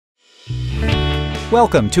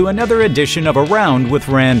Welcome to another edition of Around with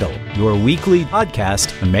Randall, your weekly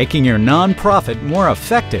podcast on making your nonprofit more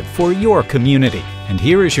effective for your community. And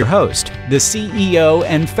here is your host, the CEO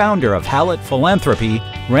and founder of Hallett Philanthropy,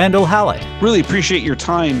 Randall Hallett. Really appreciate your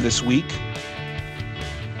time this week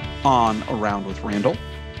on Around with Randall.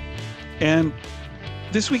 And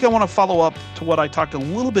this week I want to follow up to what I talked a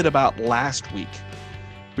little bit about last week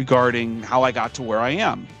regarding how I got to where I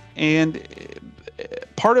am. And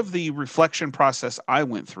part of the reflection process I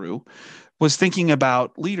went through was thinking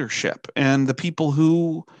about leadership and the people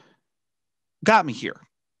who got me here.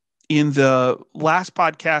 In the last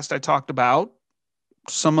podcast, I talked about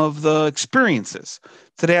some of the experiences.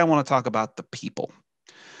 Today, I want to talk about the people.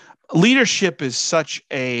 Leadership is such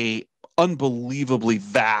a unbelievably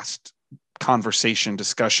vast conversation,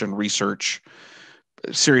 discussion, research,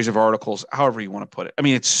 series of articles, however you want to put it. I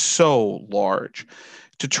mean, it's so large.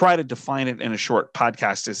 To try to define it in a short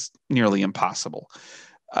podcast is nearly impossible.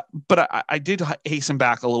 But I did hasten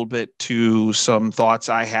back a little bit to some thoughts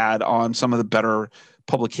I had on some of the better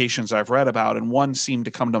publications I've read about, and one seemed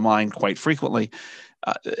to come to mind quite frequently.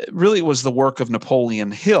 Really, it was the work of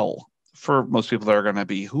Napoleon Hill. For most people, they're going to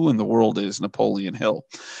be, who in the world is Napoleon Hill?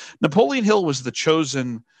 Napoleon Hill was the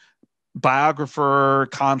chosen biographer,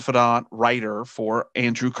 confidant, writer for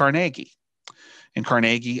Andrew Carnegie. And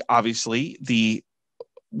Carnegie, obviously, the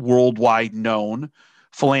worldwide known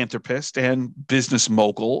philanthropist and business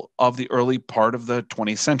mogul of the early part of the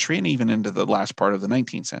 20th century and even into the last part of the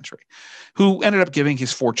 19th century, who ended up giving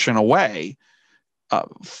his fortune away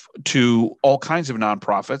to all kinds of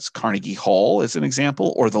nonprofits, Carnegie Hall as an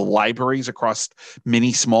example, or the libraries across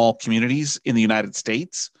many small communities in the United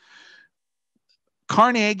States.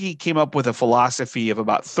 Carnegie came up with a philosophy of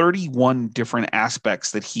about 31 different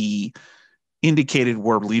aspects that he indicated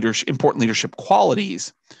were important leadership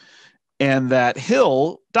qualities, and that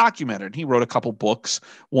Hill documented. He wrote a couple books.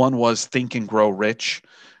 One was Think and Grow Rich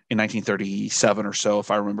in 1937 or so,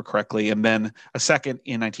 if I remember correctly, and then a second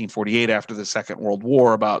in 1948 after the Second World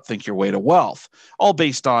War about Think Your Way to Wealth, all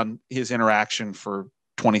based on his interaction for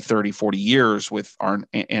 20, 30, 40 years with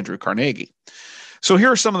Andrew Carnegie. So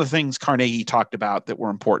here are some of the things Carnegie talked about that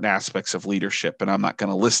were important aspects of leadership, and I'm not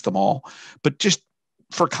going to list them all, but just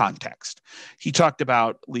for context, he talked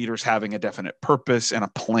about leaders having a definite purpose and a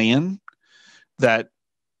plan, that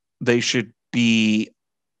they should be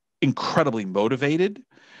incredibly motivated,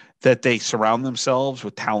 that they surround themselves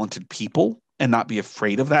with talented people and not be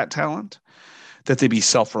afraid of that talent, that they be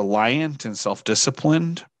self-reliant and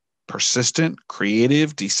self-disciplined, persistent,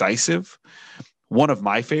 creative, decisive. One of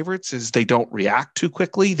my favorites is they don't react too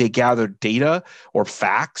quickly. They gather data or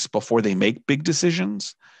facts before they make big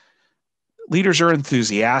decisions. Leaders are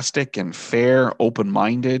enthusiastic and fair,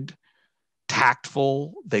 open-minded,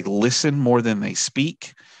 tactful. They listen more than they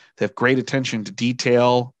speak. They have great attention to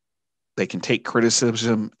detail. They can take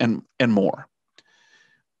criticism and more.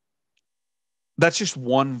 That's just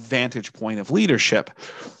one vantage point of leadership.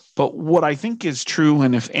 But what I think is true,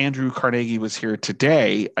 and if Andrew Carnegie was here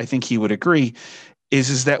today, I think he would agree,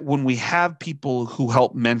 is that when we have people who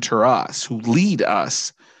help mentor us, who lead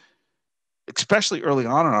us, especially early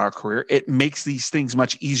on in our career, it makes these things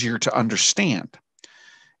much easier to understand.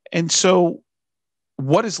 And so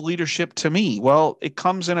what is leadership to me? Well, it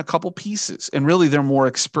comes in a couple pieces, and really they're more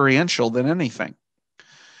experiential than anything.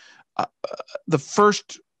 The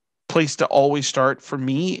first place to always start for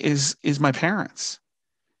me is my parents.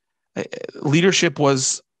 Leadership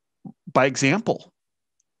was by example.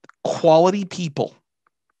 Quality people,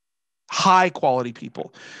 high quality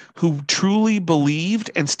people who truly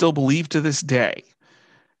believed and still believe to this day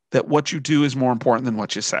that what you do is more important than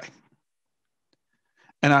what you say.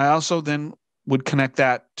 And I also then would connect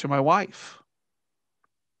that to my wife.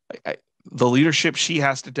 The leadership she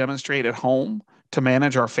has to demonstrate at home to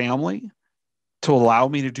manage our family, to allow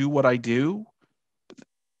me to do what I do,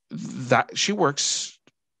 that she works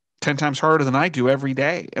 10 times harder than I do every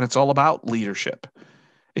day. And it's all about leadership.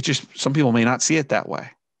 It's just some people may not see it that way.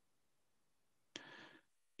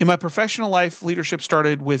 In my professional life, leadership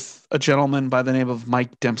started with a gentleman by the name of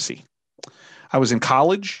Mike Dempsey. I was in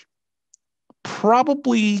college.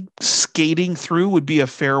 Probably skating through would be a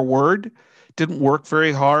fair word. Didn't work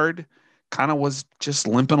very hard. Kind of was just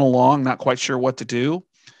limping along, not quite sure what to do.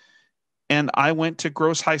 And I went to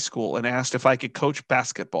Gross High School and asked if I could coach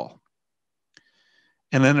basketball.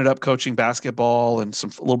 And ended up coaching basketball and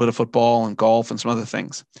a little bit of football and golf and some other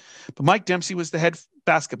things. But Mike Dempsey was the head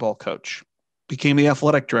basketball coach, became the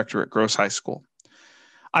athletic director at Gross High School.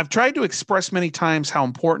 I've tried to express many times how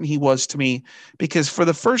important he was to me because for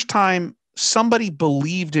the first time, somebody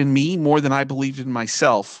believed in me more than I believed in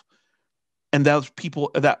myself And those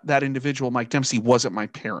people, that individual, Mike Dempsey, wasn't my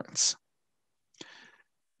parents.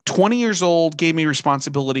 20 years old, gave me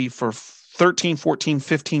responsibility for 13, 14,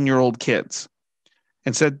 15-year-old kids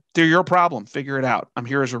and said, they're your problem. Figure it out. I'm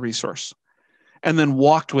here as a resource. And then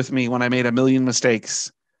walked with me when I made a million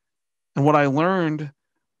mistakes. And what I learned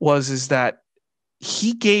is that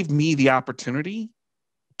he gave me the opportunity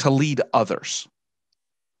to lead others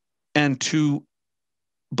and to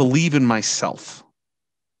believe in myself.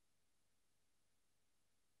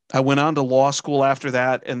 I went on to law school after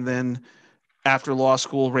that, and then after law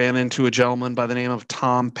school ran into a gentleman by the name of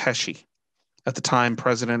Tom Pesci, at the time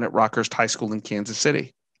president at Rockhurst High School in Kansas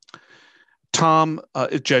City. Tom,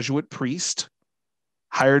 a Jesuit priest,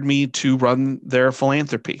 hired me to run their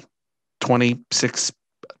philanthropy. 26,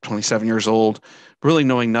 27 years old, really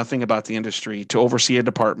knowing nothing about the industry, to oversee a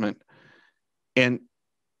department. And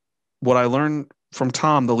what I learned from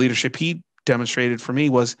Tom, the leadership he demonstrated for me,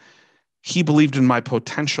 was he believed in my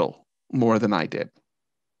potential more than I did.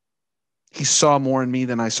 He saw more in me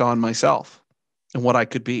than I saw in myself and what I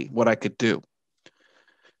could be, what I could do.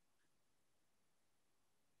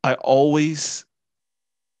 I always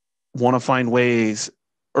want to find ways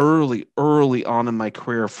early on in my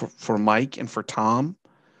career for Mike and for Tom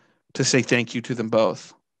to say thank you to them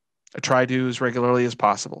both. I try to as regularly as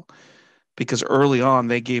possible, because early on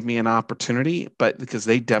they gave me an opportunity, but because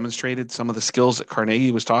they demonstrated some of the skills that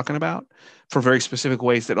Carnegie was talking about for very specific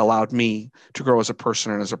ways that allowed me to grow as a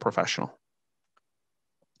person and as a professional.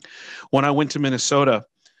 When I went to Minnesota,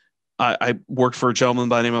 I worked for a gentleman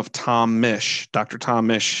by the name of Tom Misch, Dr. Tom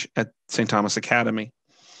Misch at St. Thomas Academy.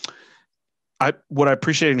 What I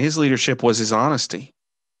appreciated in his leadership was his honesty.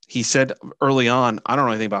 He said early on, I don't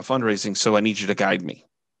know anything about fundraising, so I need you to guide me.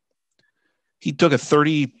 He took a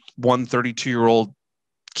 31, 32-year-old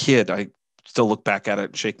kid. I still look back at it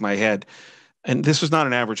and shake my head. And this was not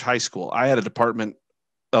an average high school. I had a department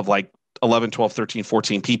of like 11, 12, 13,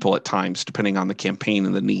 14 people at times, depending on the campaign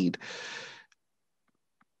and the need,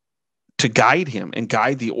 to guide him and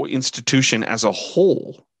guide the institution as a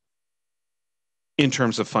whole in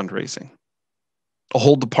terms of fundraising. A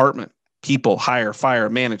whole department, people, hire, fire,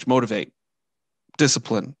 manage, motivate,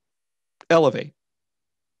 discipline, elevate,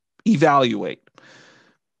 evaluate.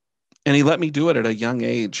 And he let me do it at a young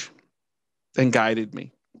age and guided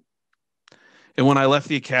me. And when I left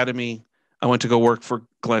the academy, I went to go work for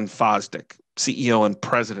Glenn Fosdick, CEO and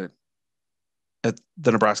president at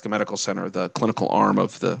the Nebraska Medical Center, the clinical arm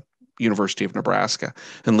of the University of Nebraska,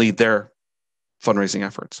 and lead their fundraising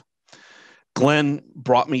efforts. Glenn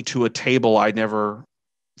brought me to a table I never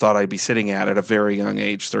thought I'd be sitting at a very young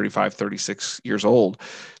age, 35, 36 years old.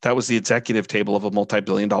 That was the executive table of a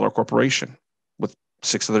multi-billion-dollar corporation with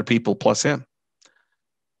 6 other people plus him.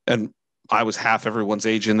 And I was half everyone's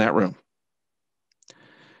age in that room.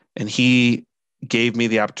 And he gave me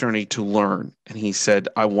the opportunity to learn. And he said,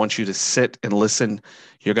 I want you to sit and listen.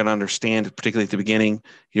 You're going to understand, particularly at the beginning,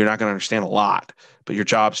 you're not going to understand a lot, but your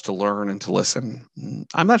job's to learn and to listen.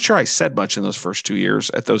 I'm not sure I said much in those first 2 years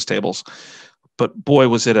at those tables, but boy,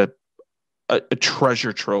 was it a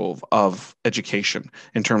treasure trove of education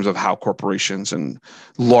in terms of how corporations and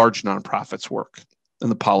large nonprofits work, and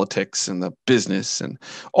the politics and the business and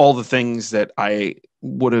all the things that I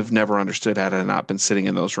would have never understood had I not been sitting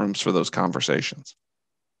in those rooms for those conversations.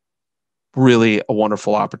 Really a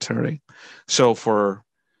wonderful opportunity. So for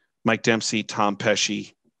Mike Dempsey, Tom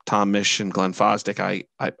Pesci, Tom Misch, and Glenn Fosdick,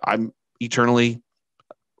 I'm eternally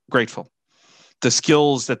grateful. The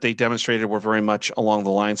skills that they demonstrated were very much along the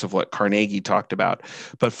lines of what Carnegie talked about.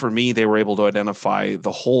 But for me, they were able to identify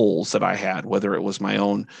the holes that I had, whether it was my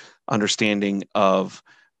own understanding of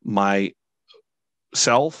my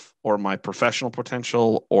self or my professional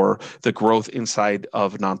potential or the growth inside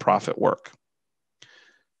of nonprofit work.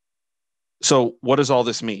 So what does all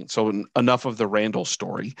this mean? So enough of the Randall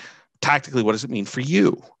story. Tactically, what does it mean for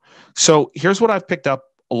you? So here's what I've picked up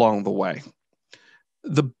along the way.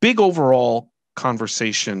 The big overall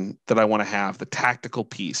conversation that I want to have, the tactical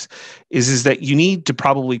piece, is that you need to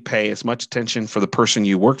probably pay as much attention for the person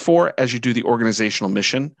you work for as you do the organizational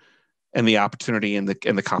mission and the opportunity and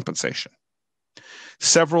the compensation.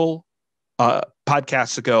 Several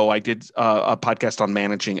podcasts ago, I did a podcast on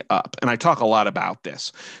managing up, and I talk a lot about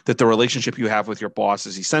this, that the relationship you have with your boss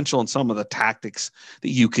is essential, and some of the tactics that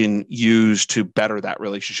you can use to better that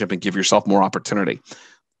relationship and give yourself more opportunity.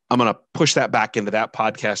 I'm going to push that back into that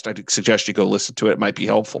podcast. I'd suggest you go listen to it. It might be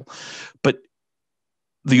helpful. But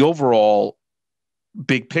the overall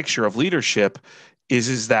big picture of leadership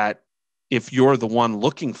is that if you're the one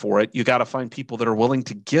looking for it, you got to find people that are willing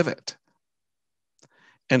to give it.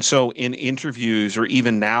 And so in interviews or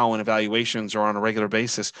even now in evaluations or on a regular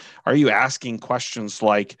basis, are you asking questions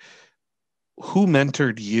like, who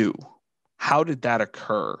mentored you? How did that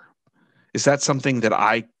occur? Is that something that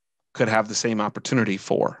I could have the same opportunity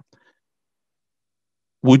for?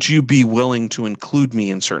 Would you be willing to include me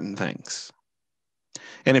in certain things?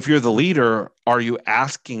 And if you're the leader, are you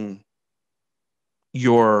asking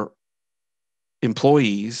your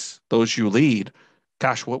employees, those you lead,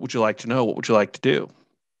 gosh, what would you like to know? What would you like to do?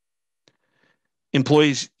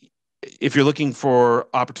 Employees, if you're looking for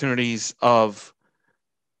opportunities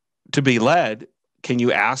to be led, can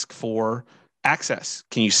you ask for access?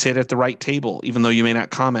 Can you sit at the right table, even though you may not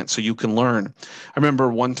comment, so you can learn? I remember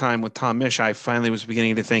one time with Tom Misch, I finally was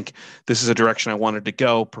beginning to think this is a direction I wanted to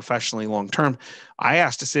go professionally long term. I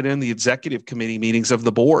asked to sit in the executive committee meetings of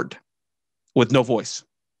the board with no voice,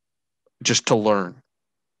 just to learn.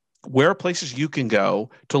 Where are places you can go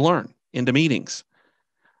to learn? Into meetings,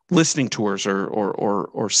 listening tours,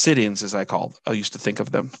 or sit-ins, as I used to think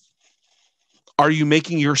of them. Are you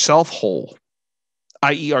making yourself whole?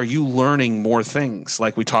 I.e., are you learning more things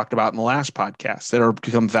like we talked about in the last podcast that are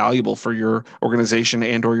become valuable for your organization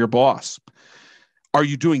and or your boss? Are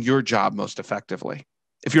you doing your job most effectively?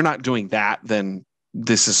 If you're not doing that, then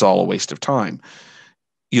this is all a waste of time.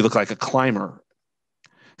 You look like a climber.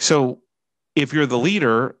 So if you're the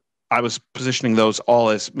leader, I was positioning those all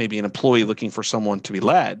as maybe an employee looking for someone to be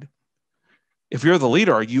led. If you're the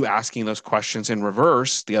leader, are you asking those questions in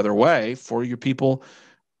reverse, the other way, for your people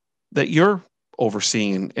that you're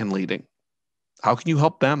overseeing and leading? How can you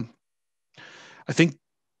help them? I think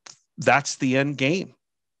that's the end game.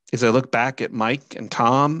 As I look back at Mike and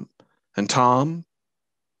Tom and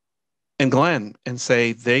Glenn and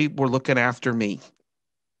say, they were looking after me.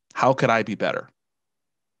 How could I be better?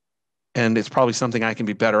 And it's probably something I can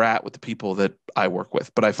be better at with the people that I work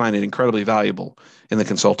with, but I find it incredibly valuable in the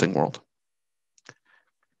consulting world.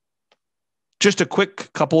 Just a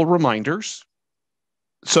quick couple of reminders.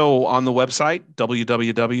 So on the website,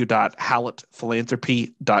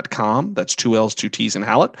 www.hallettphilanthropy.com, that's 2 L's, 2 T's in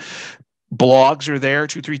Hallett. Blogs are there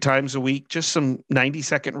 2-3 times a week, just some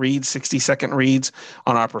 90-second reads, 60-second reads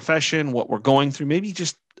on our profession, what we're going through, maybe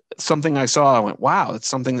just something I saw. I went, wow, that's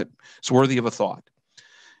something that's worthy of a thought.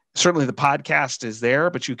 Certainly the podcast is there,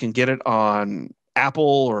 but you can get it on Apple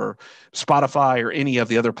or Spotify or any of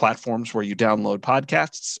the other platforms where you download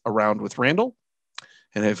podcasts around with Randall.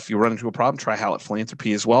 And if you run into a problem, try Hallett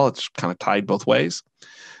Philanthropy as well. It's kind of tied both ways.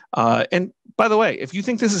 And by the way, if you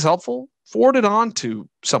think this is helpful, forward it on to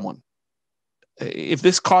someone. If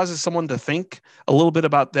this causes someone to think a little bit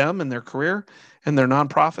about them and their career and their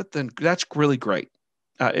nonprofit, then that's really great.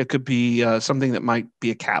 It could be something that might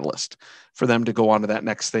be a catalyst for them to go on to that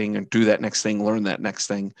next thing and do that next thing, learn that next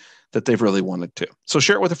thing that they've really wanted to. So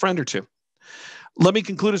share it with a friend or two. Let me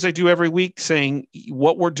conclude, as I do every week, saying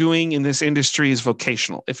what we're doing in this industry is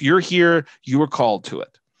vocational. If you're here, you were called to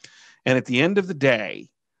it. And at the end of the day,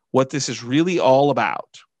 what this is really all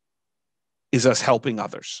about is us helping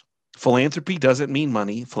others. Philanthropy doesn't mean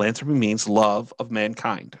money. Philanthropy means love of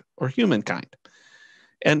mankind or humankind.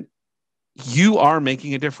 And you are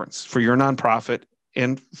making a difference for your nonprofit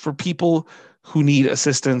and for people who need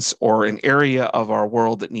assistance or an area of our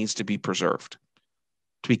world that needs to be preserved,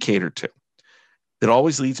 to be catered to. It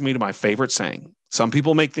always leads me to my favorite saying. Some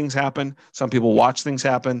people make things happen. Some people watch things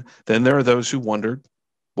happen. Then there are those who wondered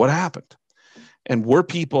what happened. And we're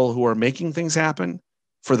people who are making things happen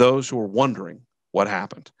for those who are wondering what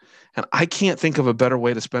happened. And I can't think of a better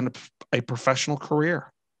way to spend a professional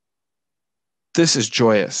career. This is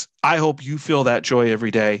joyous. I hope you feel that joy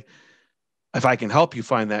every day. If I can help you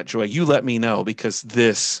find that joy, you let me know, because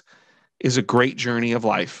this is a great journey of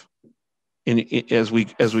life as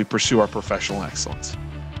we pursue our professional excellence.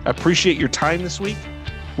 I appreciate your time this week.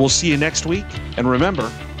 We'll see you next week. And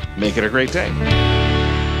remember, make it a great day.